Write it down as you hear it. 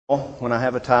When I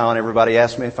have a tie on, everybody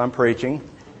asks me if I'm preaching.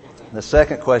 The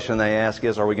second question they ask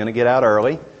is, are we going to get out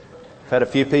early? I've had a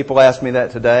few people ask me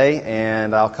that today,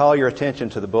 and I'll call your attention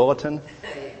to the bulletin.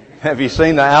 Have you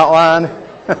seen the outline?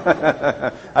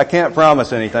 I can't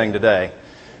promise anything today.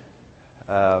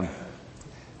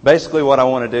 Basically what I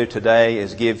want to do today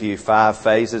is give you 5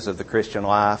 phases of the Christian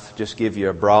life, just give you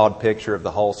a broad picture of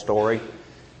the whole story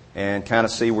and kind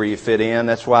of see where you fit in.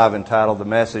 That's why I've entitled the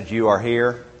message, You Are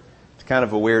Here. It's kind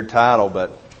of a weird title,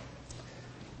 but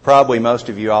probably most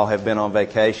of you all have been on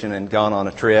vacation and gone on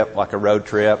a trip, like a road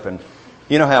trip, and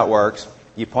you know how it works.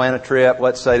 You plan a trip,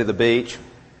 let's say to the beach,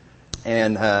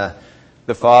 and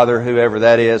the father, whoever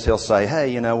that is, he'll say,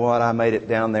 hey, you know what, I made it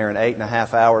down there in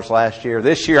 8.5 hours last year.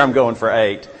 This year I'm going for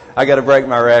 8. I got to break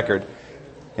my record.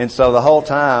 And so the whole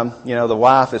time, you know, the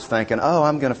wife is thinking, oh,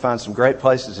 I'm going to find some great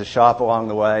places to shop along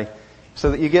the way.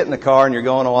 So that you get in the car and you're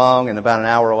going along, and about an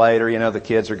hour later, you know, the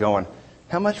kids are going,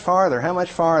 how much farther? How much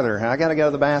farther? I got to go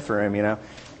to the bathroom, you know.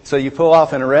 So you pull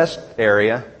off in a rest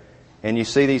area, and you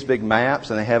see these big maps,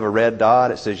 and they have a red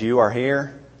dot. It says, You Are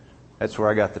Here. That's where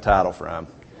I got the title from.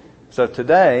 So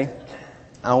today,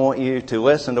 I want you to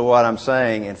listen to what I'm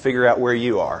saying and figure out where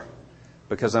you are,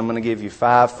 because I'm going to give you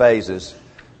 5 phases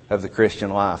of the Christian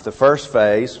life. The first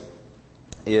phase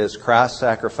is Christ's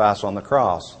sacrifice on the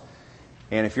cross.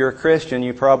 And if you're a Christian,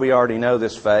 you probably already know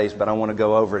this phase, but I want to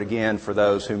go over it again for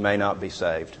those who may not be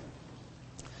saved.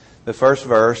 The first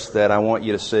verse that I want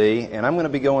you to see, and I'm going to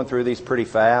be going through these pretty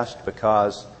fast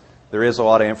because there is a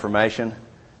lot of information,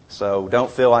 so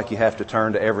don't feel like you have to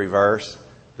turn to every verse.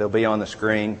 They'll be on the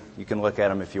screen. You can look at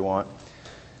them if you want.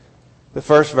 The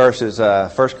first verse is 1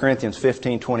 Corinthians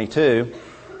 15:22.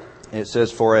 It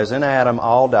says, For as in Adam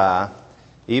all die,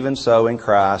 even so in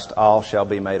Christ all shall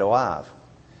be made alive.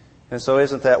 And so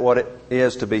isn't that what it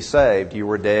is to be saved? You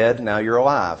were dead, now you're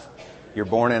alive. You're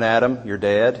born in Adam, you're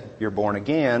dead. You're born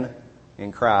again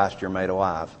in Christ, you're made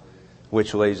alive.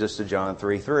 Which leads us to John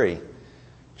 3:3.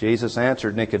 Jesus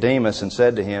answered Nicodemus and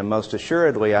said to him, Most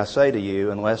assuredly I say to you,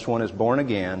 unless one is born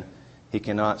again, he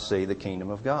cannot see the kingdom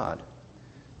of God.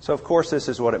 So of course this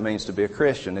is what it means to be a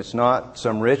Christian. It's not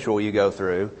some ritual you go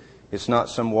through. It's not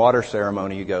some water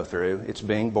ceremony you go through. It's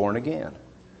being born again.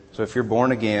 So if you're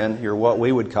born again, you're what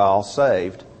we would call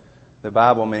saved. The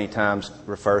Bible many times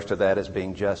refers to that as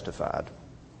being justified.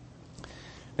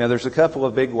 Now there's a couple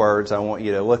of big words I want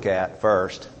you to look at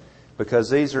first, because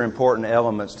these are important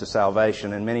elements to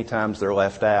salvation, and many times they're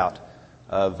left out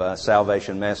of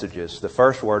salvation messages. The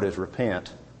first word is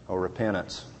repent, or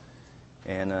repentance.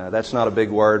 And that's not a big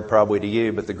word probably to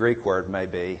you, but the Greek word may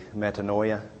be,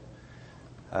 metanoia.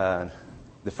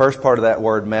 The first part of that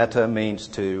word, meta,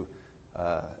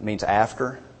 means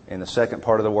after, and the second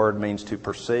part of the word means to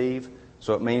perceive.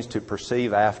 So it means to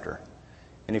perceive after.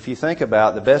 And if you think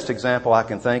about, the best example I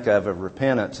can think of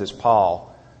repentance is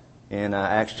Paul in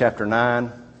Acts chapter 9.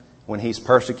 When he's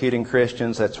persecuting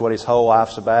Christians, that's what his whole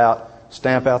life's about.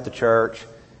 Stamp out the church.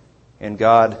 And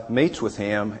God meets with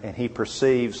him, and he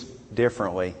perceives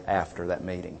differently after that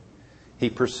meeting. He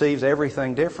perceives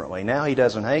everything differently. Now he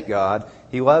doesn't hate God.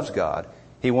 He loves God.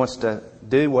 He wants to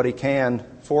do what he can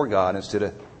for God instead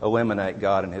of eliminate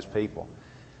God and his people.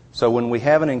 So when we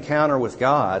have an encounter with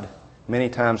God, many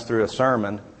times through a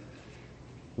sermon,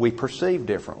 we perceive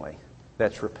differently.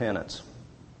 That's repentance.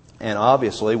 And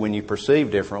obviously, when you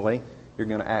perceive differently, you're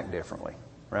going to act differently,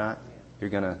 right?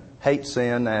 You're going to hate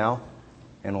sin now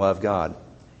and love God.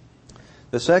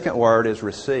 The second word is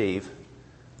receive,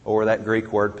 or that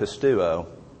Greek word pisteuo.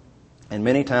 And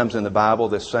many times in the Bible,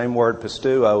 this same word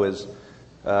pisteuo is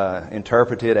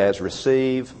interpreted as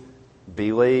receive,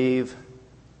 believe,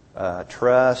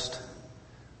 trust,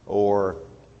 or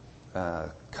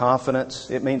confidence.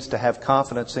 It means to have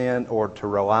confidence in or to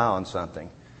rely on something.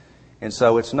 And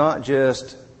so it's not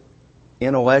just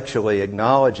intellectually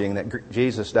acknowledging that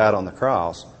Jesus died on the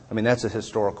cross. I mean, that's a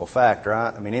historical fact,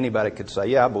 right? I mean, anybody could say,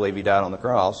 yeah, I believe he died on the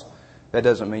cross. That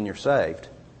doesn't mean you're saved.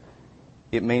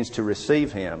 It means to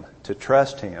receive him, to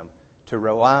trust him, to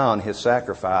rely on his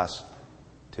sacrifice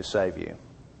to save you.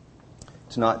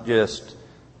 It's not just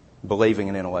believing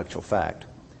an intellectual fact.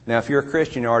 Now, if you're a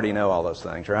Christian, you already know all those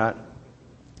things, right?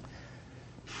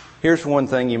 Here's one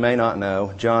thing you may not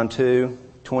know. John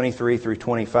 2:23 through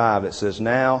 25, it says,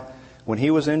 Now, when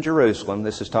he was in Jerusalem,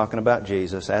 this is talking about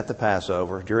Jesus, at the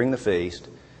Passover, during the feast,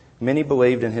 many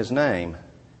believed in his name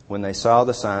when they saw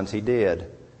the signs he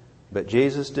did. But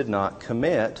Jesus did not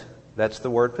commit, that's the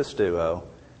word pisteuo,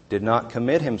 did not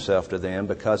commit himself to them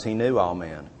because he knew all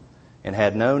men, and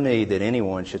had no need that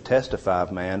anyone should testify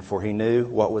of man, for he knew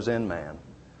what was in man.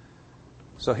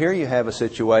 So here you have a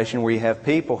situation where you have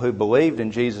people who believed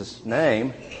in Jesus'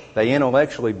 name. They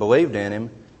intellectually believed in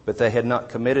Him, but they had not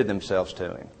committed themselves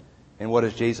to Him. And what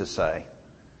does Jesus say?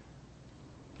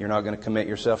 You're not going to commit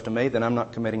yourself to me, then I'm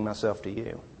not committing myself to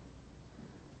you.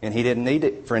 And He didn't need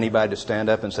it for anybody to stand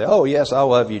up and say, oh yes, I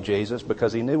love you, Jesus,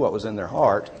 because He knew what was in their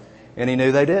heart, and He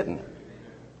knew they didn't.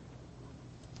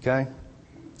 Okay?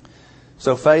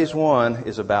 So phase 1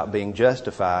 is about being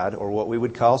justified, or what we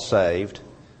would call saved,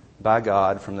 by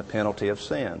God from the penalty of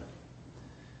sin.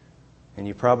 And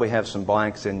you probably have some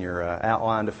blanks in your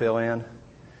outline to fill in.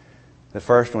 The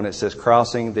first one, it says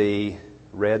crossing the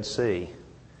Red Sea.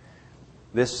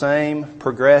 This same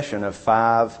progression of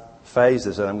 5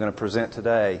 phases that I'm going to present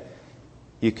today,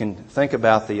 you can think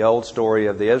about the old story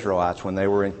of the Israelites when they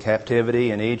were in captivity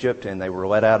in Egypt and they were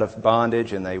let out of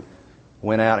bondage and they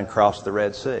went out and crossed the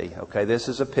Red Sea. Okay, this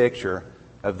is a picture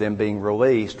of them being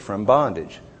released from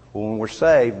bondage. Well, when we're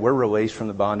saved, we're released from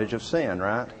the bondage of sin,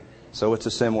 right? So it's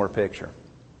a similar picture.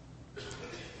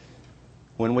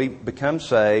 When we become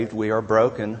saved, we are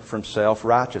broken from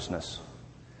self-righteousness.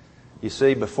 You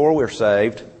see, before we're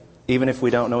saved, even if we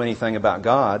don't know anything about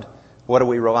God, what do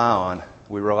we rely on?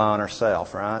 We rely on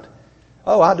ourselves, right?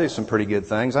 Oh, I do some pretty good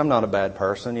things. I'm not a bad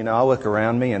person. You know, I look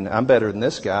around me and I'm better than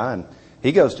this guy, and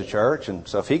he goes to church, and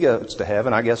so if he goes to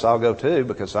heaven, I guess I'll go too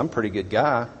because I'm a pretty good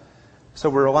guy. So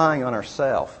we're relying on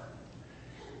ourselves.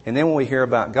 And then when we hear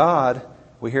about God,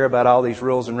 we hear about all these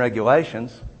rules and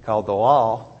regulations called the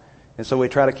law. And so we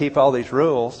try to keep all these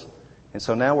rules. And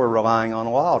so now we're relying on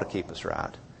law to keep us right.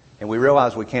 And we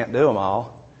realize we can't do them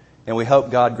all. And we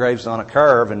hope God graves on a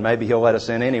curve and maybe He'll let us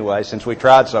in anyway since we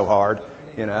tried so hard.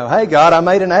 You know, hey God, I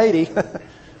made an 80.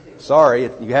 Sorry,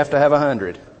 you have to have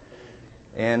 100.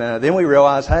 And then we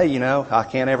realize, hey, you know, I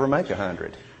can't ever make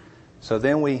 100. So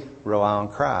then we rely on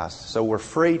Christ. So we're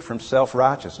freed from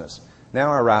self-righteousness. Now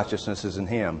our righteousness is in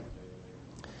Him.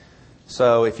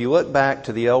 So if you look back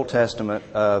to the Old Testament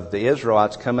of the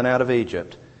Israelites coming out of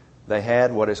Egypt, they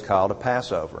had what is called a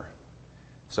Passover.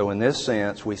 So in this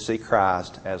sense, we see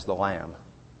Christ as the Lamb.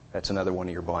 That's another one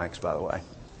of your blanks, by the way.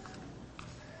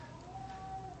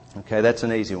 Okay, that's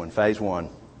an easy one. Phase 1.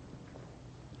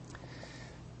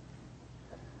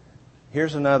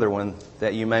 Here's another one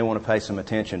that you may want to pay some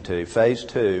attention to. Phase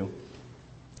 2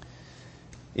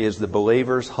 is the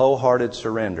believer's wholehearted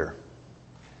surrender.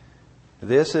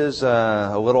 This is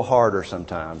a little harder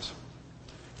sometimes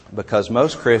because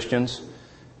most Christians,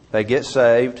 they get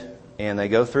saved and they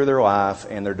go through their life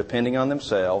and they're depending on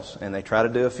themselves and they try to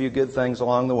do a few good things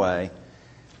along the way,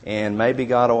 and maybe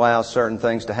God allows certain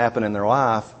things to happen in their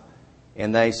life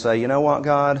and they say, you know what,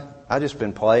 God, I've just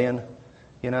been playing.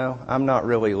 You know, I'm not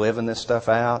really living this stuff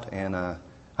out, and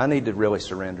I need to really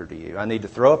surrender to you. I need to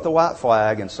throw up the white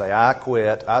flag and say, I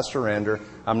quit, I surrender,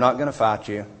 I'm not going to fight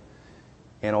you.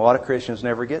 And a lot of Christians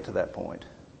never get to that point.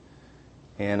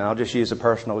 And I'll just use a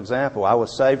personal example. I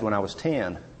was saved when I was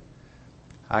 10.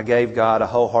 I gave God a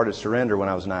wholehearted surrender when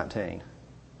I was 19.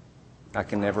 I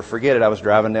can never forget it. I was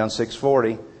driving down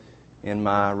 640 in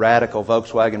my radical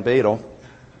Volkswagen Beetle,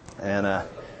 and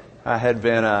I had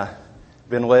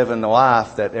been living the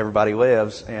life that everybody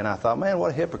lives, and I thought, man,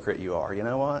 what a hypocrite you are. You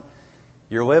know what?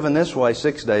 You're living this way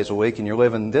 6 days a week, and you're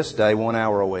living this day 1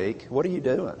 hour a week. What are you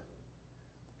doing?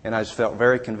 And I just felt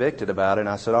very convicted about it, and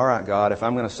I said, all right, God, if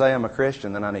I'm going to say I'm a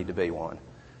Christian, then I need to be one.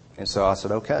 And so I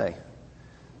said, okay.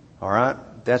 All right,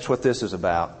 that's what this is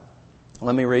about.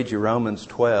 Let me read you Romans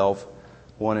 12,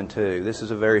 1 and 2. This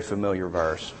is a very familiar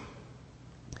verse.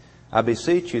 I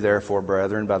beseech you, therefore,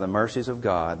 brethren, by the mercies of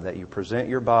God, that you present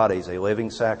your bodies a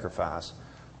living sacrifice,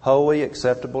 holy,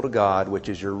 acceptable to God, which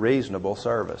is your reasonable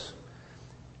service.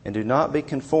 And do not be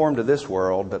conformed to this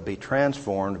world, but be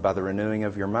transformed by the renewing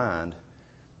of your mind,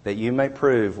 that you may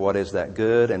prove what is that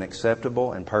good and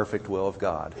acceptable and perfect will of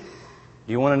God.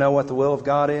 Do you want to know what the will of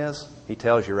God is? He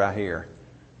tells you right here,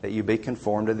 that you be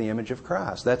conformed to the image of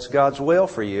Christ. That's God's will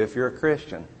for you if you're a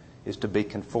Christian, is to be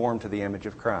conformed to the image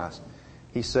of Christ.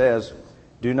 He says,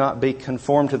 do not be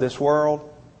conformed to this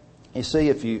world. You see,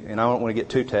 and I don't want to get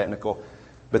too technical,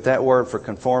 but that word for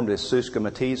conformed is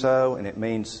suskamatizo, and it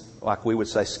means, like we would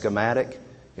say, schematic.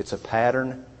 It's a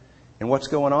pattern. And what's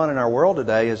going on in our world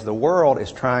today is the world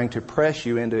is trying to press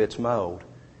you into its mold.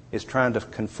 It's trying to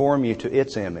conform you to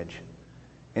its image.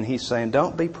 And He's saying,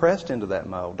 don't be pressed into that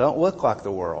mold. Don't look like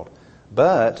the world,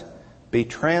 but be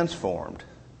transformed.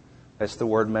 That's the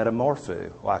word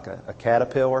metamorpho, like a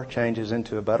caterpillar changes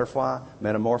into a butterfly,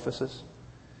 metamorphosis.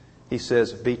 He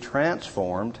says, be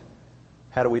transformed.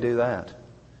 How do we do that?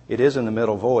 It is in the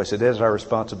middle voice. It is our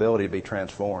responsibility to be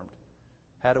transformed.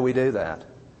 How do we do that?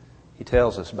 He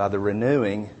tells us, by the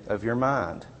renewing of your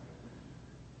mind.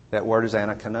 That word is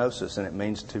anakinosis, and it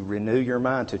means to renew your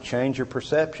mind, to change your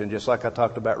perception, just like I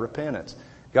talked about repentance.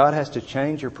 God has to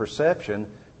change your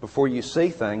perception before you see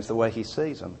things the way He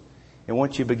sees them. And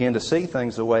once you begin to see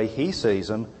things the way He sees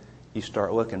them, you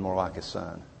start looking more like His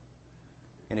Son.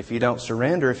 And if you don't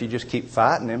surrender, if you just keep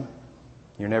fighting Him,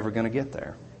 you're never going to get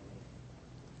there.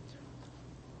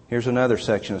 Here's another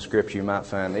section of Scripture you might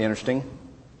find interesting.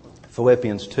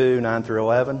 Philippians 2, 9 through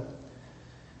 11.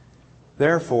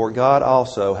 Therefore God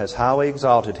also has highly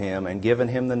exalted Him and given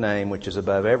Him the name which is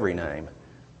above every name,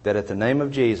 that at the name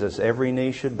of Jesus every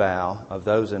knee should bow, of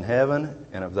those in heaven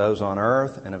and of those on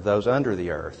earth and of those under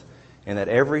the earth, and that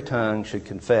every tongue should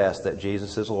confess that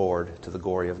Jesus is Lord, to the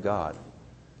glory of God.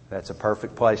 That's a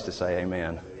perfect place to say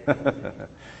amen.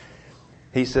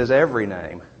 He says every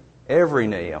name, every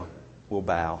knee will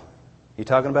bow. You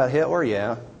talking about Hitler?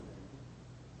 Yeah.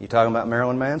 You talking about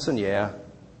Marilyn Manson? Yeah.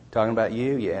 Talking about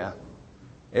you? Yeah.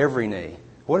 Every knee.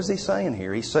 What is he saying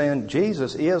here? He's saying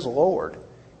Jesus is Lord.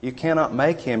 You cannot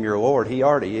make Him your Lord. He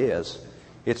already is.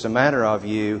 It's a matter of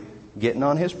you getting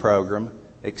on His program,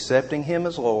 accepting Him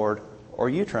as Lord, or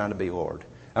you trying to be Lord.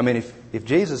 I mean, if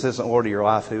Jesus isn't Lord of your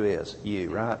life, who is? You,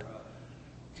 right?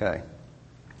 Okay.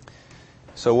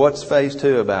 So what's phase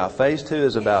 2 about? Phase 2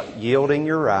 is about yielding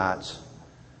your rights.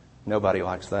 Nobody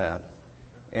likes that.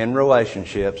 And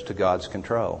relationships to God's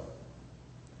control.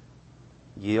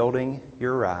 Yielding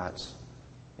your rights.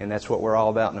 And that's what we're all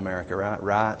about in America, right?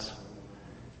 Rights.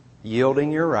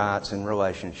 Yielding your rights and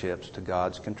relationships to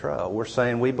God's control. We're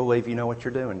saying we believe you know what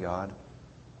you're doing, God.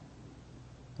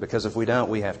 Because if we don't,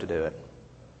 we have to do it.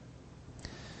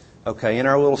 Okay, in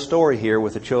our little story here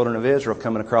with the children of Israel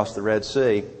coming across the Red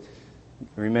Sea,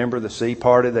 remember the sea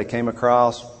parted, they came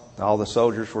across, all the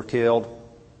soldiers were killed,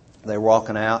 they were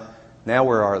walking out. Now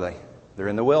where are they? They're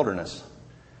in the wilderness.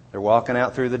 They're walking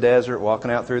out through the desert, walking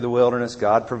out through the wilderness.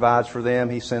 God provides for them.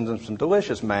 He sends them some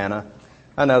delicious manna.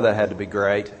 I know that had to be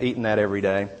great, eating that every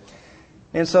day.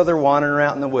 And so they're wandering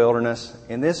out in the wilderness,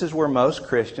 and this is where most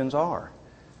Christians are.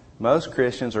 Most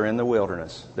Christians are in the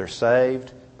wilderness. They're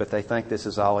saved, but they think this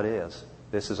is all it is.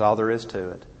 This is all there is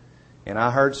to it. And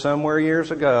I heard somewhere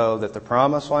years ago that the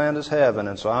promised land is heaven,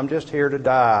 and so I'm just here to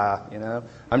die, you know.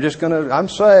 I'm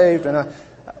saved, and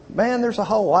man, there's a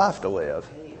whole life to live.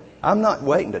 I'm not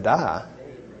waiting to die.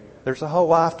 There's a whole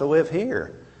life to live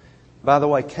here. By the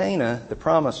way, Canaan, the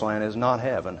promised land, is not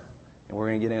heaven. And we're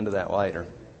going to get into that later.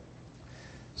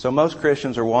 So most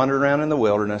Christians are wandering around in the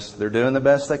wilderness. They're doing the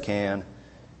best they can.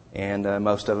 And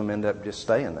most of them end up just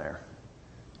staying there.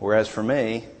 Whereas for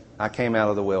me, I came out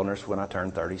of the wilderness when I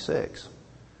turned 36.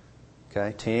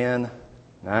 Okay, 10,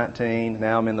 19.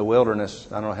 Now I'm in the wilderness,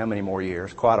 I don't know how many more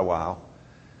years, quite a while.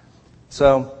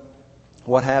 So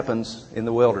what happens in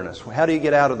the wilderness? How do you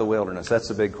get out of the wilderness? That's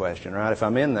the big question, right? If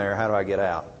I'm in there, how do I get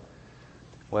out?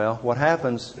 Well, what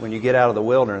happens when you get out of the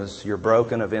wilderness, you're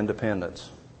broken of independence.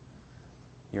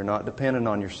 You're not dependent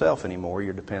on yourself anymore.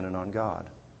 You're dependent on God.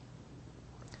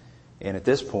 And at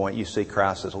this point, you see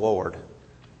Christ as Lord.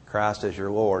 Christ as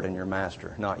your Lord and your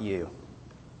Master, not you.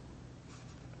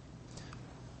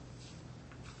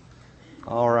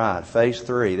 All right, phase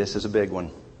 3. This is a big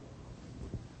one.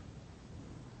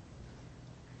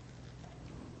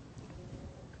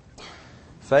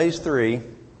 Phase 3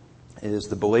 is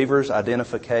the believer's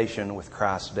identification with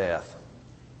Christ's death.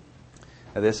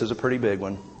 Now, this is a pretty big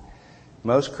one.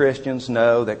 Most Christians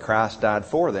know that Christ died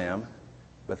for them,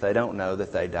 but they don't know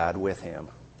that they died with Him.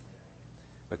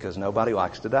 Because nobody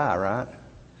likes to die, right?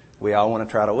 We all want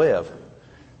to try to live,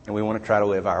 and we want to try to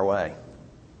live our way.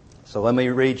 So let me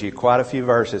read you quite a few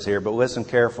verses here, but listen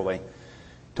carefully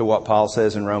to what Paul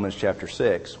says in Romans chapter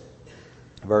 6,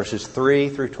 verses 3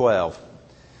 through 12.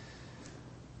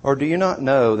 Or do you not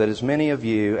know that as many of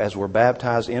you as were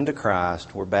baptized into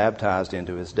Christ were baptized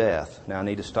into His death? Now I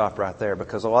need to stop right there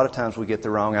because a lot of times we get the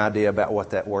wrong idea about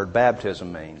what that word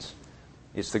baptism means.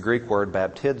 It's the Greek word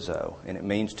baptizo, and it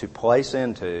means to place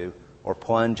into or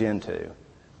plunge into.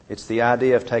 It's the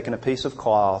idea of taking a piece of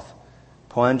cloth,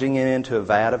 plunging it into a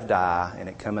vat of dye, and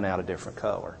it coming out a different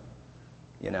color.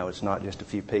 You know, it's not just a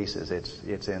few pieces,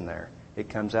 it's in there. It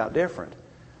comes out different.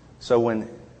 So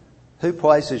who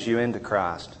places you into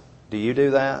Christ? Do you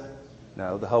do that?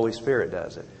 No, the Holy Spirit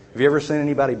does it. Have you ever seen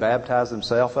anybody baptize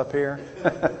themselves up here?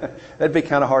 That'd be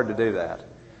kind of hard to do that.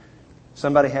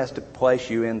 Somebody has to place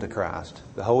you into Christ.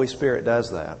 The Holy Spirit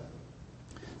does that.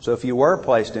 So if you were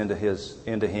placed into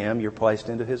Him, you're placed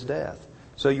into His death.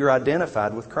 So you're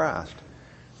identified with Christ.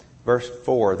 Verse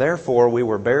 4, therefore we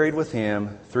were buried with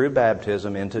Him through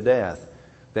baptism into death,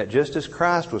 that just as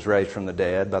Christ was raised from the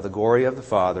dead by the glory of the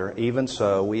Father, even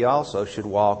so we also should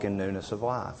walk in newness of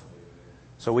life.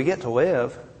 So we get to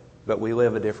live, but we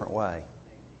live a different way.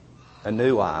 A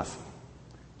new life.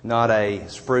 Not a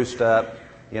spruced up,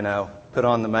 put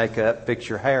on the makeup, fix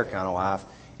your hair kind of life.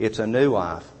 It's a new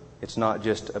life. It's not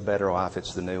just a better life,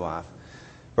 it's the new life.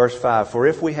 Verse 5, for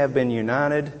if we have been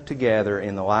united together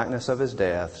in the likeness of His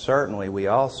death, certainly we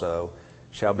also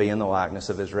shall be in the likeness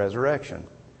of His resurrection.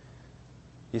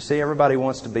 You see, everybody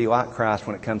wants to be like Christ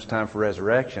when it comes time for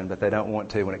resurrection, but they don't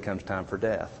want to when it comes time for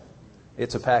death.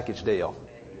 It's a package deal.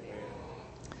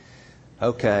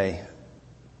 Okay,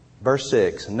 verse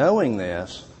 6, knowing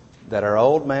this, that our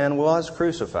old man was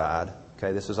crucified,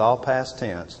 okay, this is all past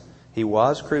tense, he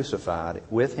was crucified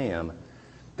with Him,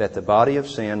 that the body of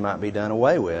sin might be done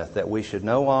away with, that we should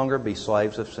no longer be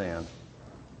slaves of sin.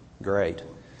 Great.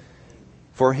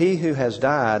 For he who has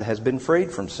died has been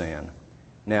freed from sin.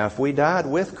 Now if we died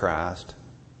with Christ,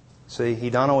 see, He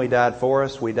not only died for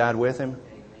us, we died with Him.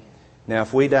 Now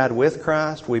if we died with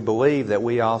Christ, we believe that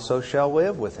we also shall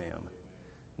live with Him,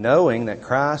 knowing that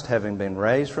Christ, having been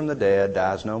raised from the dead,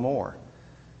 dies no more.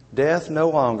 Death no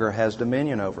longer has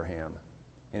dominion over Him.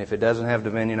 And if it doesn't have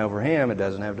dominion over Him, it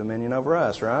doesn't have dominion over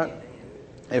us, right?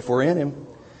 If we're in Him.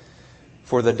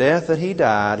 For the death that He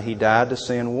died to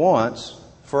sin once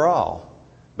for all.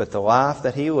 But the life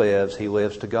that He lives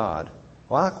to God.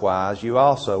 Likewise, you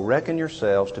also reckon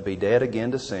yourselves to be dead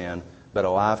again to sin, but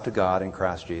alive to God in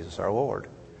Christ Jesus our Lord.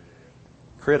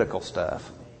 Critical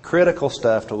stuff. Critical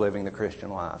stuff to living the Christian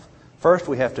life. First,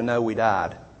 we have to know we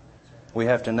died. We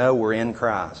have to know we're in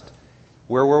Christ.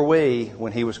 Where were we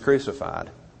when He was crucified?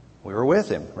 We were with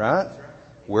Him, right?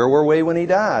 Where were we when He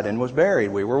died and was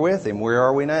buried? We were with Him. Where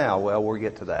are we now? Well, we'll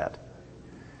get to that.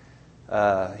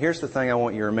 Here's the thing I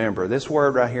want you to remember. This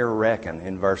word right here, reckon,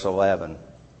 in verse 11.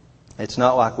 It's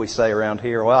not like we say around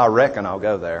here, well, I reckon I'll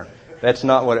go there. That's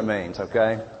not what it means,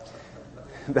 okay?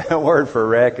 That word for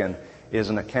reckon is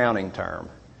an accounting term.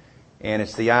 And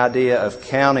it's the idea of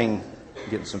counting,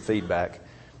 getting some feedback,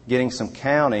 getting some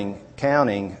counting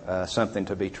something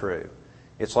to be true.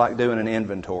 It's like doing an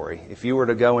inventory. If you were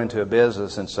to go into a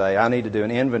business and say, I need to do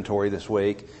an inventory this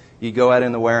week, you'd go out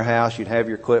in the warehouse, you'd have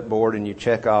your clipboard and you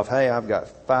check off, hey, I've got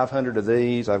 500 of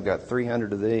these, I've got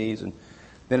 300 of these. And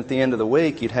then at the end of the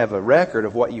week, you'd have a record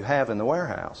of what you have in the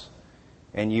warehouse.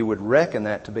 And you would reckon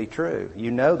that to be true.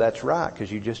 You know that's right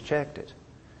because you just checked it.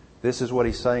 This is what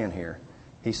He's saying here.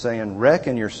 He's saying,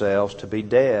 reckon yourselves to be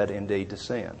dead indeed to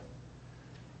sin.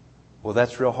 Well,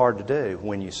 that's real hard to do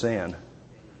when you sin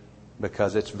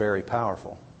because it's very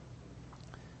powerful.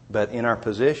 But in our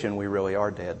position, we really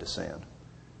are dead to sin.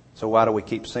 So why do we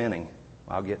keep sinning?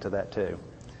 I'll get to that too.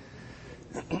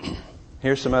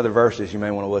 Here's some other verses you may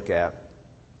want to look at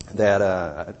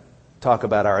that talk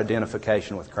about our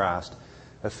identification with Christ.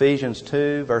 Ephesians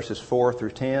 2, verses 4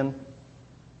 through 10.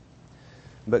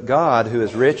 But God, who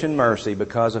is rich in mercy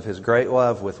because of His great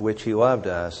love with which He loved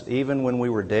us, even when we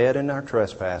were dead in our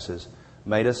trespasses,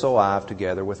 made us alive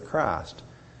together with Christ.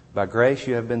 By grace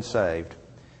you have been saved,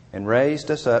 and raised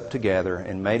us up together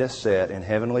and made us sit in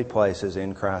heavenly places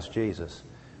in Christ Jesus.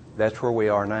 That's where we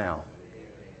are now.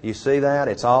 You see that?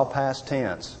 It's all past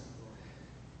tense.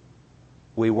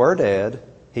 We were dead.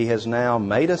 He has now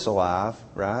made us alive,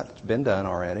 right? It's been done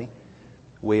already.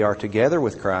 We are together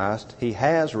with Christ. He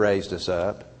has raised us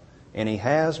up, and He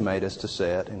has made us to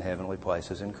sit in heavenly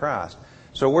places in Christ.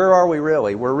 So where are we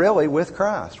really? We're really with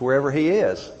Christ, wherever He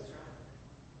is.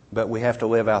 But we have to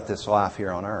live out this life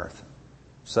here on earth.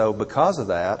 So because of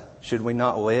that, should we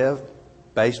not live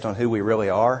based on who we really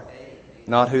are?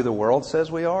 Not who the world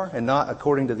says we are, and not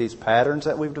according to these patterns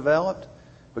that we've developed?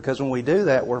 Because when we do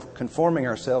that, we're conforming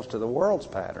ourselves to the world's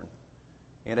pattern.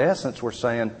 In essence, we're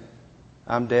saying,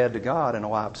 I'm dead to God and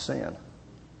alive to sin.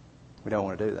 We don't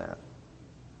want to do that.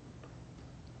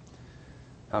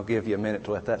 I'll give you a minute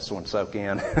to let that one soak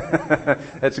in.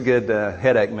 That's a good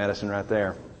headache medicine right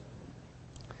there.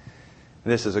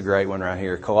 This is a great one right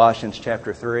here. Colossians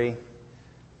chapter 3,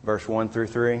 verse 1 through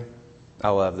 3. I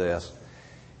love this.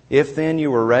 If then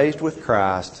you were raised with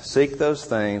Christ, seek those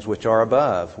things which are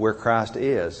above, where Christ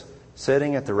is,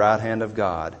 sitting at the right hand of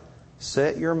God.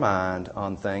 Set your mind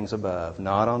on things above,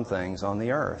 not on things on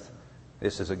the earth.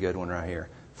 This is a good one right here.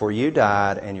 For you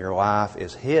died, and your life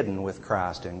is hidden with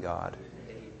Christ in God.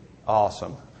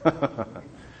 Awesome.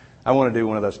 I want to do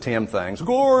one of those Tim things.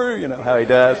 Glory, you know how he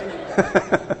does.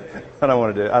 I don't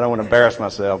want to embarrass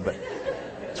myself, but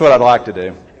it's what I'd like to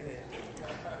do.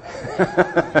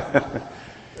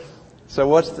 So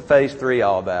what's the phase 3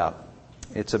 all about?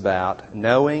 It's about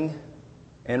knowing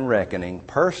and reckoning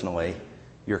personally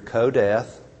your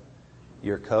co-death,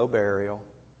 your co-burial,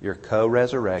 your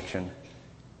co-resurrection,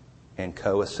 and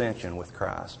co-ascension with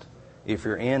Christ. If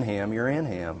you're in Him, you're in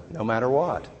Him, no matter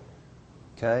what.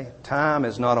 Okay? Time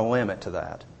is not a limit to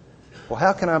that. Well,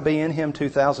 how can I be in Him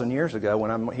 2,000 years ago when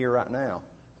I'm here right now?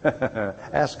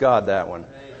 Ask God that one.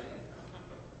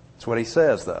 That's what He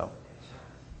says, though.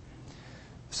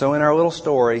 So in our little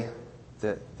story,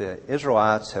 the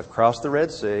Israelites have crossed the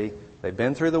Red Sea. They've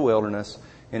been through the wilderness.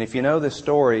 And if you know this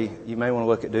story, you may want to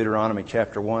look at Deuteronomy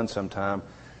chapter 1 sometime.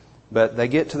 But they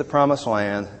get to the promised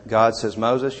land. God says,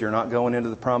 Moses, you're not going into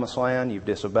the promised land. You've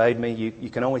disobeyed me. You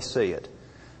can only see it.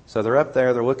 So they're up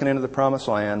there. They're looking into the promised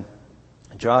land.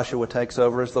 Joshua takes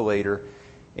over as the leader.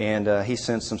 And he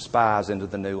sends some spies into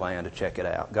the new land to check it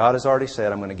out. God has already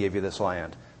said, I'm going to give you this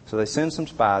land. So they send some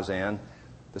spies in.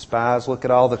 The spies look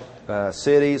at all the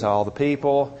cities, all the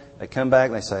people. They come back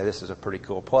and they say, this is a pretty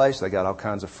cool place. They got all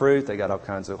kinds of fruit. They got all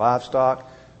kinds of livestock.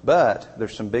 But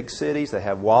there's some big cities. They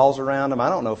have walls around them. I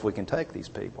don't know if we can take these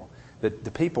people. The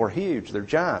people are huge. They're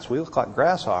giants. We look like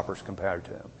grasshoppers compared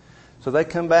to them. So they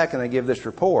come back and they give this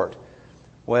report.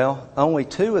 Well, only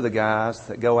 2 of the guys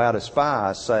that go out as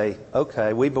spies say,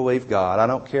 okay, we believe God. I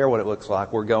don't care what it looks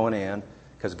like. We're going in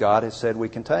because God has said we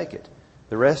can take it.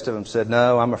 The rest of them said,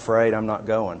 no, I'm afraid. I'm not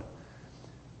going.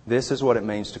 This is what it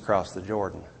means to cross the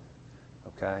Jordan.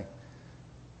 Okay?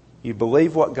 You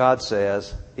believe what God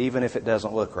says, even if it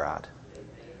doesn't look right.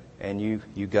 And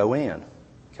you go in.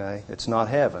 Okay? It's not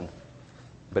heaven,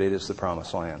 but it is the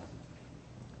promised land.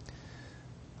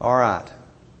 All right.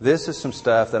 This is some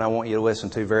stuff that I want you to listen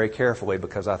to very carefully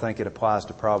because I think it applies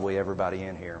to probably everybody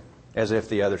in here. As if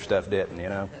the other stuff didn't, you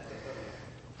know.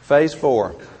 Phase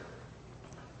 4.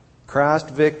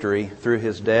 Christ's victory through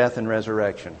His death and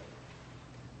resurrection.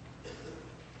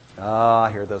 I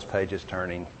hear those pages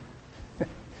turning.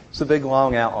 It's a big,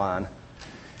 long outline.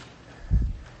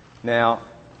 Now,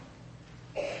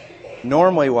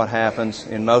 normally what happens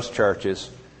in most churches,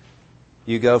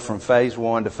 you go from phase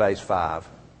 1 to phase 5.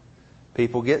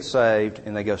 People get saved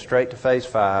and they go straight to phase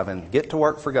 5 and get to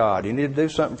work for God. You need to do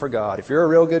something for God. If you're a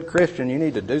real good Christian, you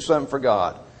need to do something for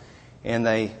God. And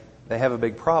they have a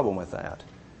big problem with that.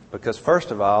 Because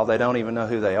first of all, they don't even know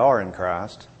who they are in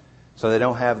Christ. So they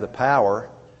don't have the power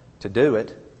to do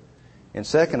it. And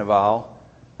second of all,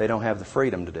 they don't have the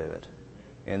freedom to do it.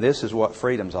 And this is what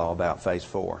freedom's all about, phase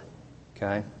 4.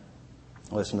 Okay?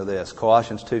 Listen to this.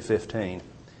 Colossians 2:15.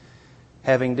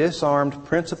 Having disarmed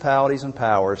principalities and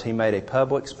powers, He made a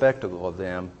public spectacle of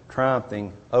them,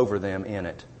 triumphing over them in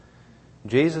it.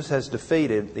 Jesus has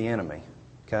defeated the enemy.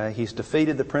 Okay? He's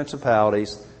defeated the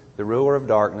principalities, the ruler of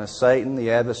darkness, Satan,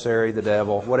 the adversary, the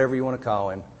devil, whatever you want to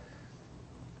call him.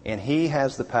 And He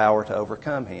has the power to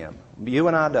overcome him. You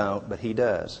and I don't, but He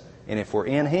does. And if we're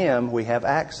in Him, we have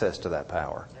access to that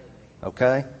power.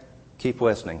 Okay? Keep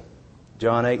listening.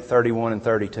 John 8:31 and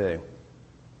 32.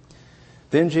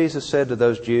 Then Jesus said to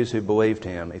those Jews who believed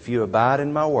Him, if you abide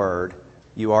in my word,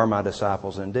 you are my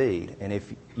disciples indeed. And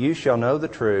if you shall know the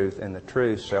truth, and the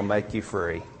truth shall make you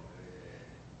free.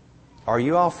 Are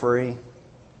you all free?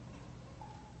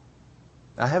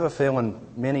 I have a feeling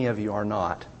many of you are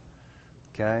not.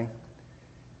 Okay?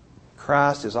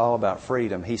 Christ is all about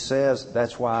freedom. He says,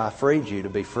 that's why I freed you, to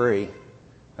be free.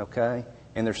 Okay?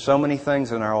 And there's so many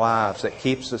things in our lives that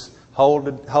keeps us,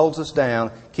 holds us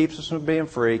down, keeps us from being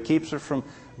free, keeps us from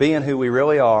being who we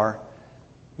really are.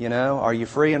 You know, are you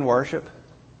free in worship?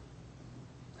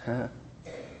 Huh?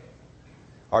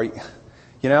 Are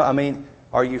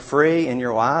you free in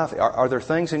your life? Are there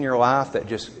things in your life that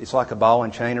just, it's like a ball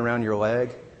and chain around your leg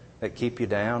that keep you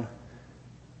down?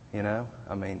 You know,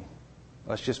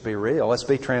 let's just be real. Let's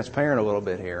be transparent a little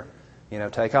bit here. You know,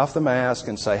 take off the mask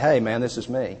and say, hey, man, this is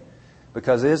me.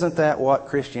 Because isn't that what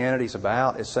Christianity's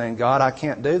about? Is saying, God, I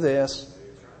can't do this.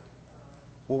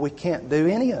 Well, we can't do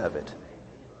any of it.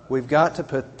 We've got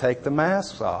to take the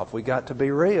masks off. We've got to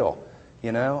be real.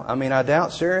 You know, I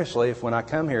doubt seriously if when I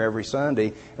come here every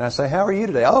Sunday and I say, how are you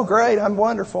today? Oh, great, I'm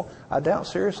wonderful. I doubt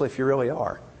seriously if you really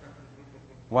are.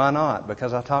 Why not?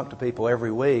 Because I talk to people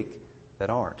every week that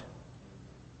aren't.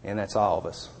 And that's all of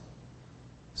us.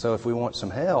 So if we want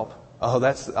some help,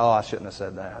 I shouldn't have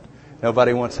said that.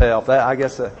 Nobody wants help.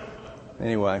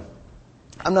 Anyway,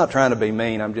 I'm not trying to be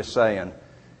mean. I'm just saying,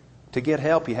 to get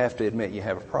help, you have to admit you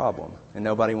have a problem. And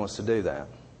nobody wants to do that.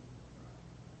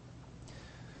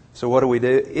 So what do we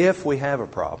do if we have a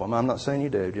problem? I'm not saying you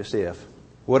do, just if.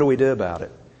 What do we do about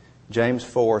it? James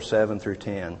 4:7 through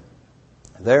 10.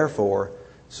 Therefore,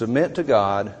 submit to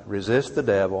God, resist the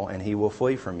devil, and he will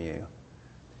flee from you.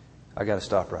 I got to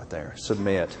stop right there.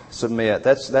 Submit.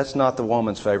 That's not the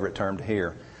woman's favorite term to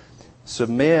hear.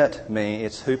 Submit means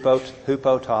it's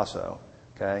hupotasso.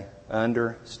 Okay?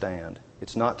 Understand.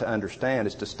 It's not to understand,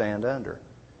 it's to stand under.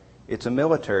 It's a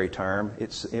military term.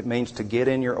 It means to get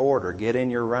in your order, get in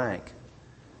your rank.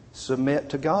 Submit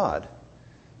to God.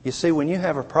 You see, when you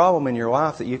have a problem in your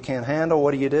life that you can't handle,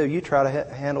 what do? You try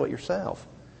to handle it yourself.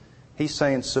 He's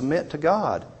saying, submit to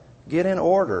God. Get in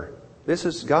order. This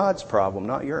is God's problem,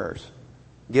 not yours.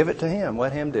 Give it to Him.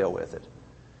 Let Him deal with it.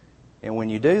 And when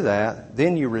you do that,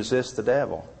 then you resist the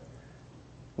devil.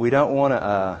 We don't want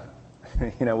to,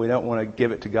 we don't want to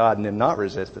give it to God and then not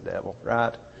resist the devil,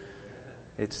 right?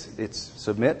 It's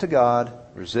submit to God,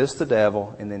 resist the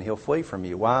devil, and then he'll flee from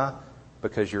you. Why?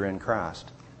 Because you're in Christ.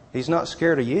 He's not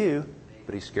scared of you,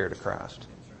 but He's scared of Christ.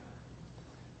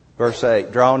 Verse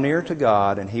 8, draw near to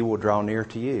God, and He will draw near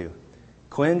to you.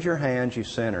 Cleanse your hands, you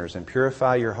sinners, and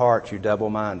purify your hearts, you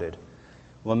double-minded.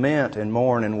 Lament and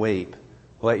mourn and weep.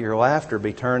 Let your laughter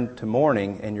be turned to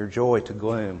mourning and your joy to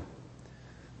gloom.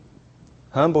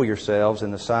 Humble yourselves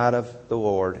in the sight of the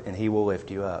Lord, and He will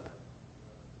lift you up.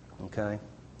 Okay?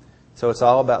 So it's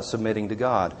all about submitting to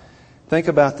God. Think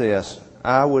about this.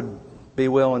 I would be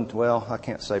willing to, I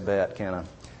can't say bet, can I?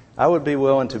 I would be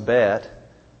willing to bet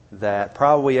that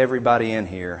probably everybody in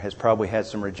here has probably had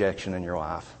some rejection in your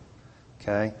life.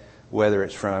 Okay? Whether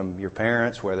it's from your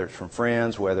parents, whether it's from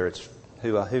friends, whether it's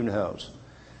who knows.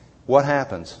 What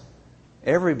happens?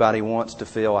 Everybody wants to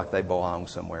feel like they belong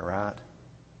somewhere, right?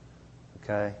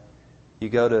 Okay? You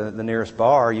go to the nearest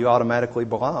bar, you automatically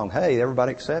belong. Hey,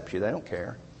 everybody accepts you. They don't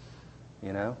care.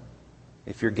 You know?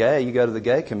 If you're gay, you go to the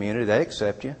gay community, they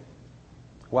accept you.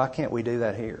 Why can't we do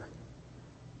that here?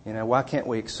 You know, why can't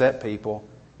we accept people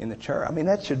in the church? I mean,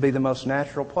 that should be the most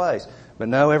natural place. But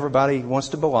no, everybody wants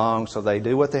to belong, so they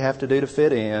do what they have to do to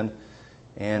fit in.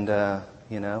 And,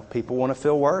 people want to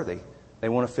feel worthy. They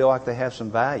want to feel like they have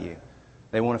some value.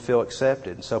 They want to feel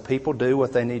accepted. And so people do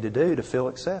what they need to do to feel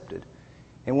accepted.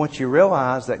 And once you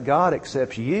realize that God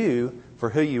accepts you for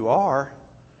who you are,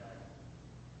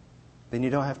 then you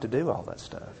don't have to do all that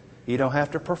stuff. You don't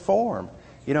have to perform.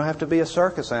 You don't have to be a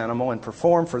circus animal and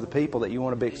perform for the people that you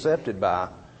want to be accepted by,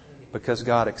 because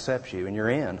God accepts you and you're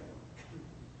in.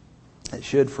 It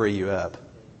should free you up.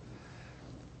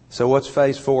 So what's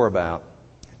phase 4 about?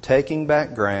 Taking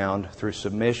back ground through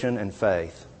submission and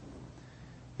faith.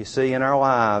 You see, in our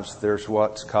lives, there's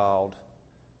what's called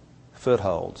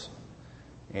footholds.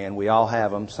 And we all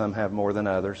have them. Some have more than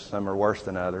others. Some are worse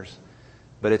than others.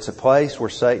 But it's a place where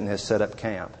Satan has set up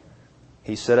camp.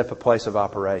 He's set up a place of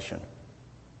operation.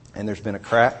 And there's been a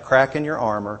crack in your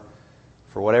armor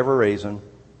for whatever reason.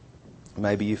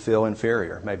 Maybe you feel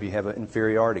inferior. Maybe you have an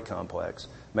inferiority complex.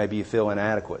 Maybe you feel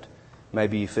inadequate.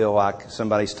 Maybe you feel like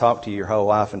somebody's talked to you your whole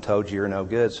life and told you you're no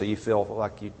good, so you feel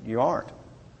like you aren't.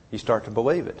 You start to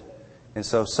believe it. And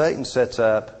so Satan sets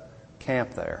up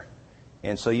camp there.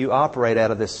 And so you operate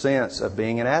out of this sense of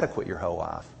being inadequate your whole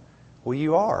life. Well,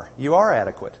 you are. You are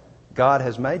adequate. God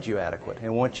has made you adequate.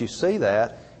 And once you see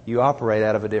that, you operate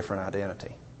out of a different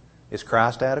identity. Is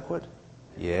Christ adequate?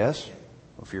 Yes.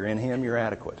 If you're in Him, you're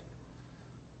adequate.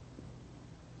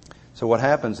 So what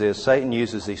happens is Satan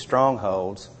uses these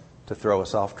strongholds to throw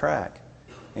us off track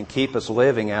and keep us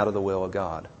living out of the will of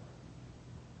God.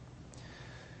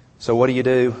 So what do you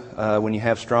do when you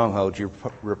have strongholds? You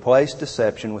replace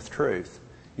deception with truth.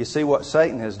 You see what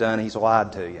Satan has done? He's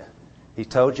lied to you. He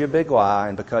told you a big lie,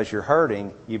 and because you're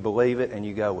hurting, you believe it and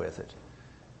you go with it.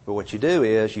 But what you do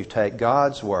is you take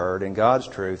God's Word and God's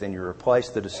truth and you replace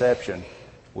the deception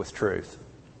with truth.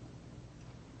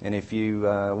 And if you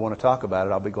want to talk about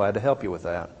it, I'll be glad to help you with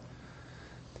that.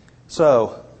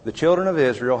 So, the children of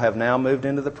Israel have now moved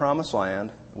into the Promised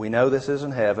Land. We know this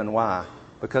isn't heaven. Why?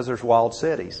 Because there's walled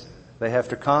cities. They have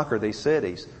to conquer these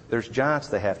cities. There's giants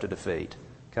they have to defeat.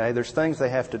 Okay? There's things they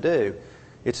have to do.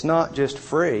 It's not just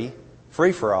free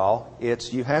for all.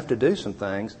 It's you have to do some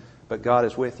things, but God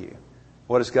is with you.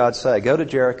 What does God say? Go to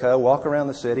Jericho, walk around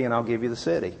the city, and I'll give you the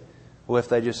city. Well, if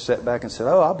they just sat back and said,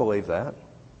 oh, I believe that.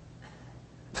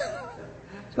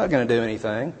 It's not going to do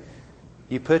anything.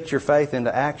 You put your faith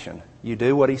into action. You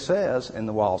do what He says, and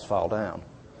the walls fall down.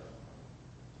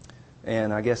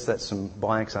 And I guess that's some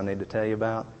blanks I need to tell you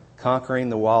about. Conquering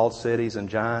the walled cities and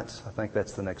giants. I think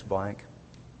that's the next blank.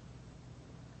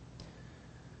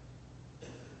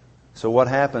 So what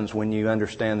happens when you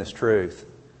understand this truth?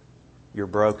 You're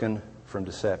broken from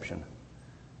deception.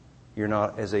 You're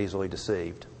not as easily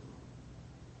deceived.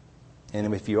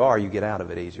 And if you are, you get out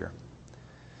of it easier.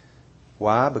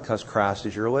 Why? Because Christ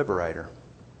is your liberator.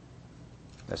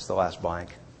 That's the last blank.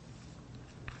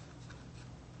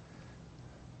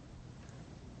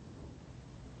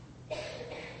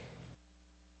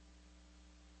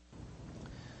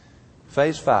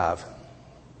 Phase 5.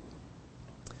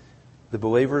 The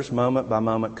believer's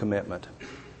moment-by-moment commitment.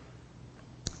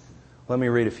 Let me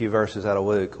read a few verses out of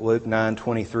Luke. Luke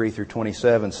 9:23 through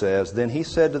 27 says, Then He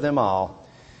said to them all,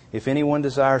 If anyone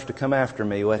desires to come after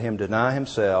me, let him deny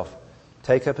himself,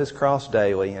 take up his cross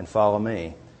daily, and follow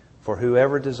me. For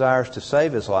whoever desires to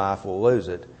save his life will lose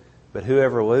it, but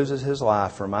whoever loses his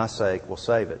life for my sake will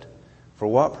save it. For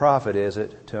what profit is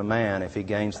it to a man if he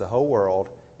gains the whole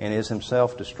world and is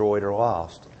himself destroyed or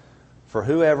lost? For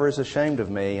whoever is ashamed of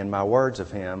me and my words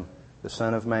of him, the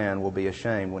Son of Man will be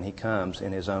ashamed when he comes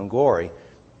in his own glory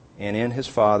and in his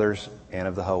Father's and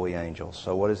of the holy angels.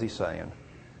 So what is he saying?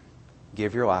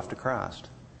 Give your life to Christ.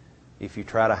 If you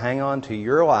try to hang on to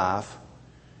your life,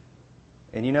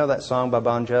 and you know that song by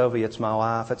Bon Jovi, It's My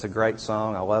Life? It's a great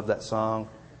song. I love that song.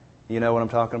 You know what I'm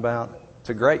talking about? It's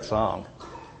a great song.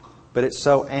 But it's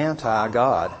so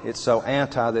anti-God. It's so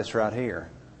anti this right here.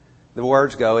 The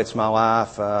words go, it's my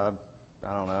life, I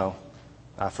don't know.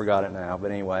 I forgot it now.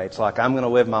 But anyway, it's like I'm going to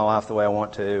live my life the way I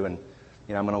want to, and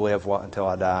I'm going to live until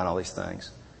I die and all these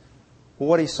things. Well,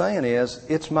 what he's saying is,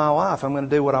 it's my life. I'm going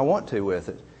to do what I want to with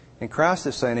it. And Christ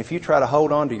is saying, if you try to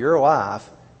hold on to your life,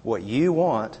 what you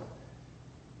want,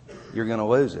 you're going to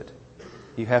lose it.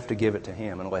 You have to give it to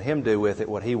Him and let Him do with it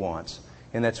what He wants.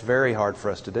 And that's very hard for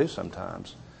us to do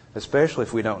sometimes, especially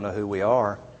if we don't know who we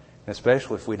are, and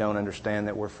especially if we don't understand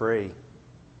that we're free,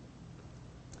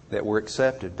 that we're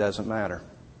accepted. Doesn't matter.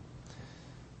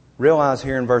 Realize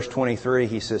here in verse 23,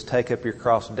 he says, take up your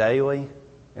cross daily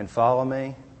and follow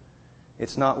me.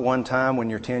 It's not one time when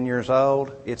you're 10 years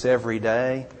old. It's every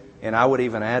day. And I would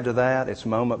even add to that, it's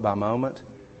moment by moment.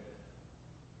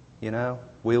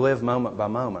 We live moment by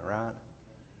moment, right?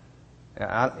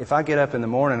 If I get up in the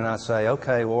morning and I say,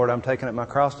 okay, Lord, I'm taking up my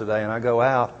cross today, and I go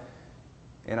out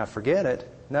and I forget it,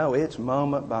 no, it's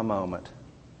moment by moment.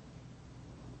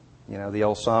 The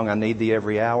old song, I need thee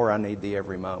every hour, I need thee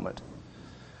every moment.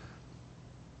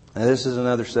 Now, this is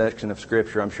another section of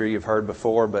Scripture I'm sure you've heard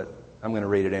before, but I'm going to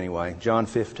read it anyway. John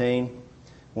 15,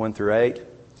 1 through 8.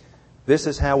 This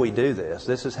is how we do this.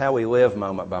 This is how we live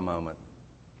moment by moment.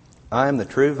 I am the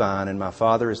true vine, and my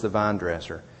Father is the vine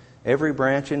dresser. Every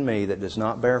branch in me that does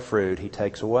not bear fruit, He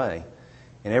takes away.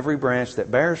 And every branch that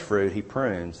bears fruit, He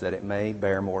prunes, that it may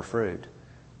bear more fruit.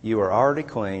 You are already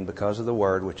clean because of the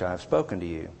word which I have spoken to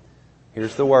you.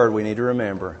 Here's the word we need to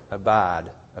remember.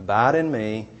 Abide. Abide in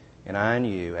me, and I in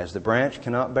you. As the branch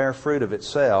cannot bear fruit of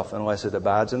itself unless it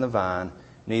abides in the vine,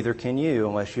 neither can you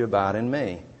unless you abide in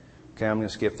me. Okay, I'm going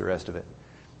to skip the rest of it.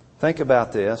 Think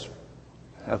about this.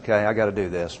 Okay, I got to do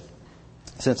this.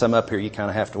 Since I'm up here, you kind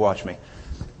of have to watch me.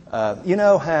 You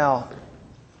know how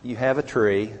you have a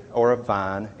tree or a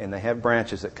vine, and they have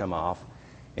branches that come off.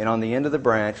 And on the end of the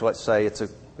branch, let's say it's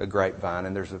a grapevine,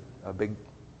 and there's a big,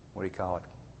 what do you call it,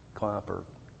 clump or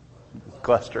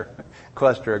cluster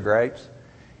of grapes.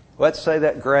 Let's say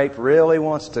that grape really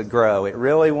wants to grow. It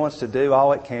really wants to do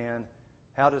all it can.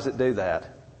 How does it do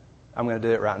that? I'm going to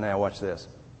do it right now. Watch this.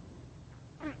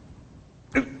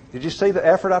 Did you see the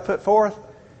effort I put forth?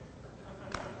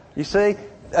 You see,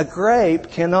 a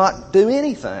grape cannot do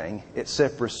anything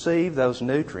except receive those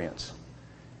nutrients.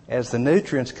 As the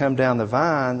nutrients come down the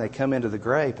vine, they come into the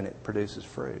grape and it produces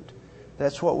fruit.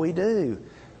 That's what we do.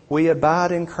 We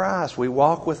abide in Christ. We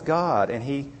walk with God, and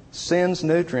He sends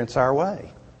nutrients our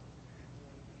way.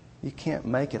 You can't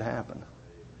make it happen.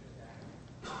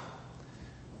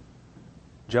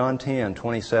 John 10,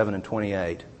 27 and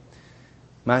 28.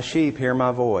 My sheep hear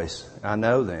my voice. I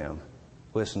know them.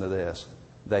 Listen to this.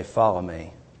 They follow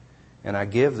me. And I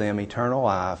give them eternal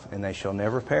life, and they shall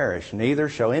never perish. Neither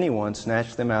shall anyone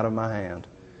snatch them out of my hand.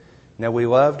 Now we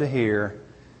love to hear,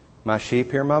 my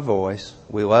sheep hear my voice.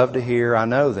 We love to hear, I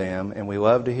know them. And we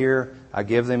love to hear, I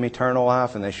give them eternal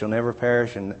life, and they shall never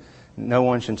perish, and no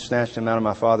one should snatch them out of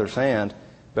my Father's hand.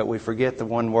 But we forget the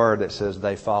one word that says,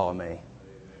 they follow me.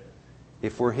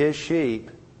 If we're His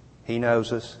sheep, He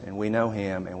knows us, and we know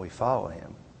Him, and we follow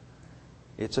Him.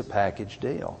 It's a package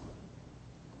deal.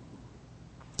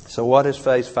 So what is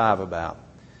phase 5 about?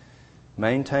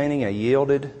 Maintaining a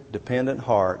yielded, dependent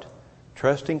heart,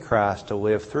 trusting Christ to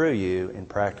live through you in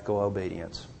practical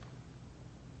obedience.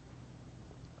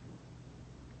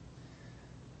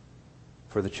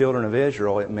 For the children of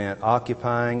Israel, it meant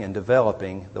occupying and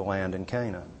developing the land in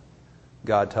Canaan.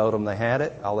 God told them they had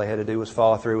it. All they had to do was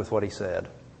follow through with what He said.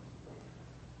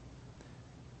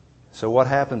 So what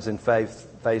happens in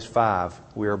phase 5?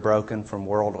 We are broken from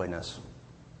worldliness.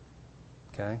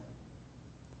 Okay?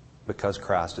 Because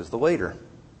Christ is the leader.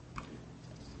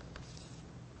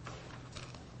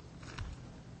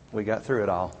 We got through it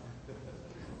all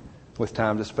with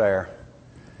time to spare.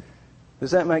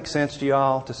 Does that make sense to you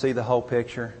all, to see the whole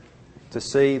picture? To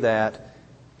see that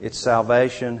it's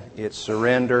salvation, it's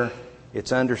surrender,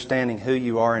 it's understanding who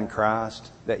you are in Christ,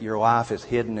 that your life is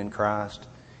hidden in Christ,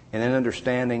 and then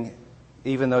understanding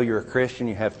even though you're a Christian,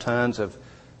 you have tons of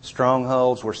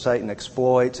strongholds where Satan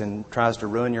exploits and tries to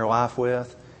ruin your life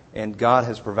with. And God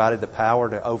has provided the power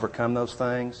to overcome those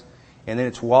things. And then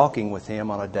it's walking with Him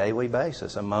on a daily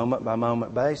basis, a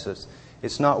moment-by-moment basis.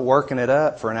 It's not working it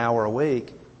up for an hour a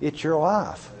week. It's your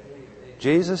life.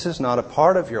 Jesus is not a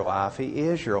part of your life. He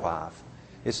is your life.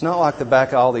 It's not like the back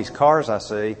of all these cars I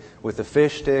see with the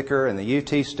fish sticker and the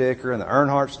UT sticker and the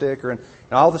Earnhardt sticker and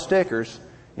all the stickers.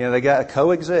 You know, they got to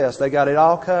coexist. They got it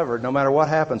all covered. No matter what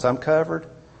happens, I'm covered.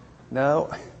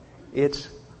 No, it's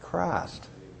Christ.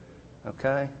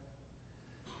 Okay?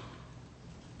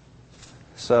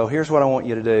 So here's what I want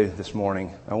you to do this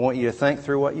morning. I want you to think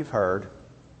through what you've heard.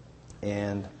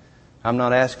 And I'm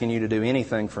not asking you to do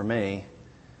anything for me,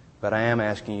 but I am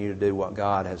asking you to do what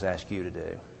God has asked you to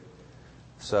do.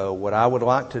 So what I would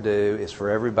like to do is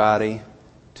for everybody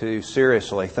to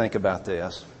seriously think about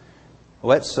this.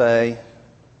 Let's say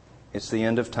it's the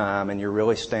end of time and you're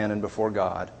really standing before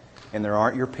God, and there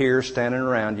aren't your peers standing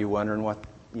around you wondering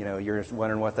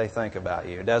what they think about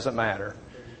you. It doesn't matter.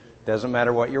 It doesn't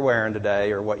matter what you're wearing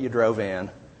today or what you drove in,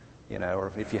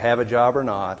 or if you have a job or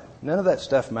not. None of that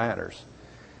stuff matters.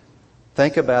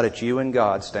 Think about it, you and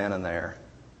God standing there.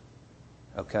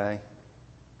 Okay?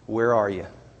 Where are you?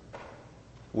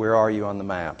 Where are you on the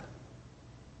map?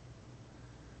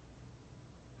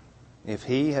 If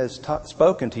He has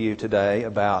spoken to you today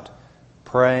about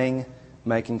praying,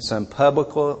 making some public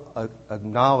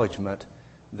acknowledgement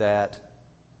that,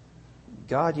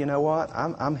 God, you know what?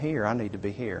 I'm here. I need to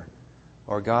be here.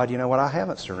 Or, God, you know what? I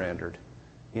haven't surrendered.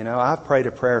 I've prayed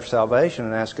a prayer of salvation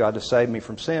and asked God to save me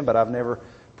from sin, but I've never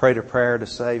prayed a prayer to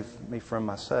save me from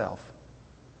myself.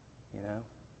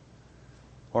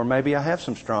 Or maybe I have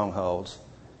some strongholds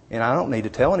and I don't need to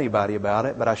tell anybody about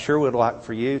it, but I sure would like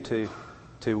for you to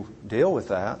deal with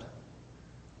that.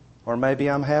 Or maybe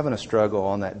I'm having a struggle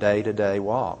on that day-to-day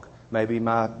walk. Maybe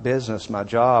my business, my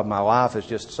job, my life is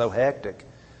just so hectic.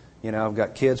 I've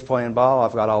got kids playing ball,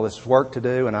 I've got all this work to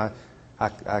do, and I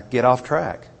get off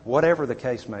track. Whatever the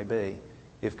case may be,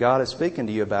 if God is speaking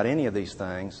to you about any of these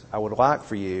things, I would like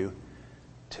for you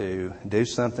to do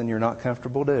something you're not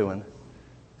comfortable doing.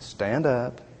 Stand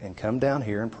up and come down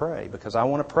here and pray, because I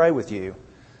want to pray with you,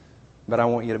 but I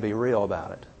want you to be real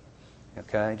about it.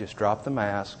 Okay? Just drop the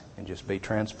mask and just be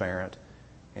transparent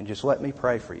and just let me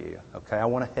pray for you. Okay? I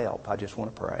want to help. I just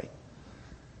want to pray.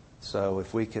 So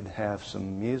if we could have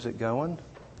some music going.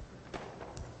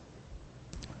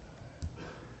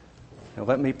 Now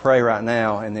let me pray right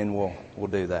now, and then we'll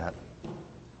do that.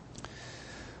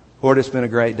 Lord, it's been a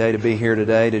great day to be here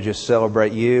today to just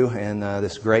celebrate you and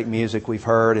this great music we've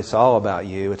heard. It's all about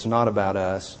you. It's not about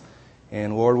us.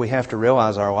 And Lord, we have to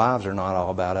realize our lives are not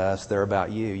all about us. They're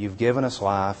about you. You've given us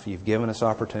life. You've given us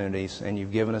opportunities. And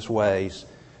you've given us ways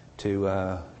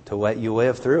to let you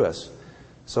live through us.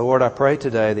 So Lord, I pray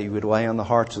today that you would lay on the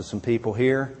hearts of some people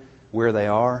here where they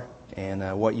are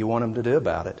and what you want them to do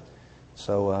about it.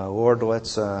 So Lord,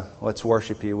 let's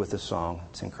worship you with this song.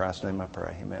 It's in Christ's name I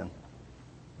pray. Amen.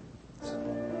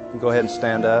 Go ahead and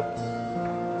stand up.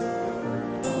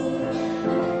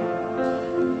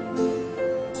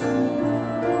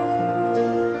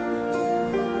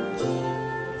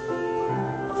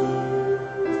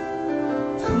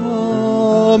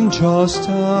 Come just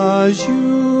as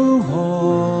you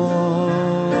are.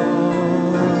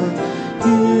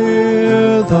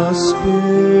 Hear the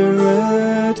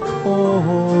Spirit call.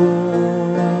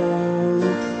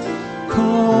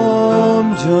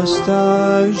 Come just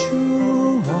as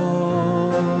you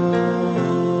are.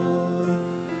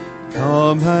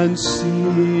 Come and see.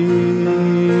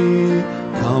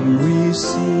 Come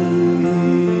receive.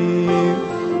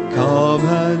 Come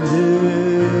and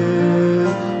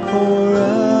live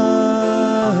forever.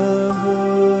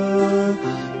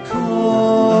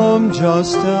 Come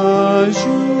just as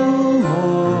you are.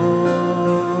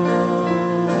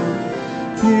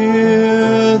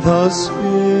 Hear the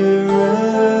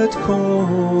Spirit call.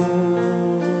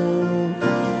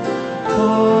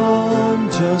 Come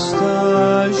just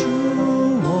as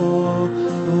you are.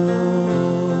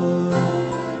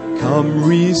 Come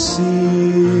receive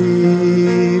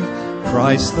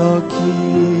Christ the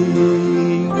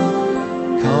King.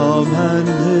 Come and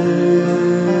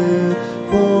live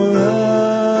forever.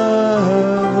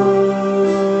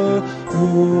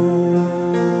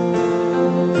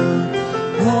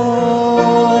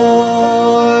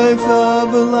 Life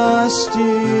everlasting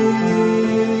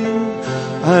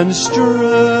and strength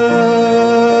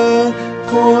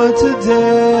for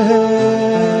today.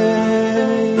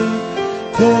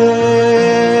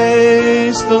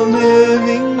 Taste the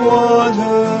living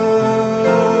water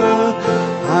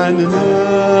and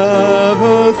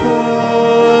never thirst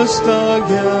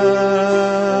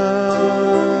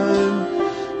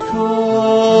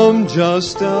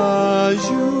just as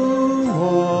you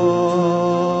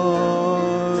are.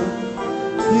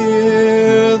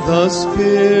 Hear the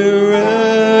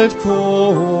Spirit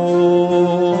call.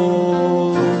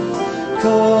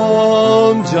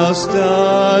 Come just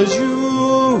as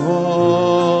you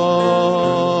are.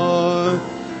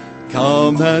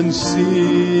 Come and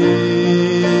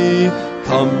see.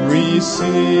 Come receive.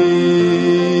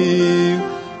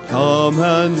 Come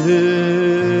and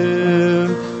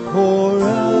live.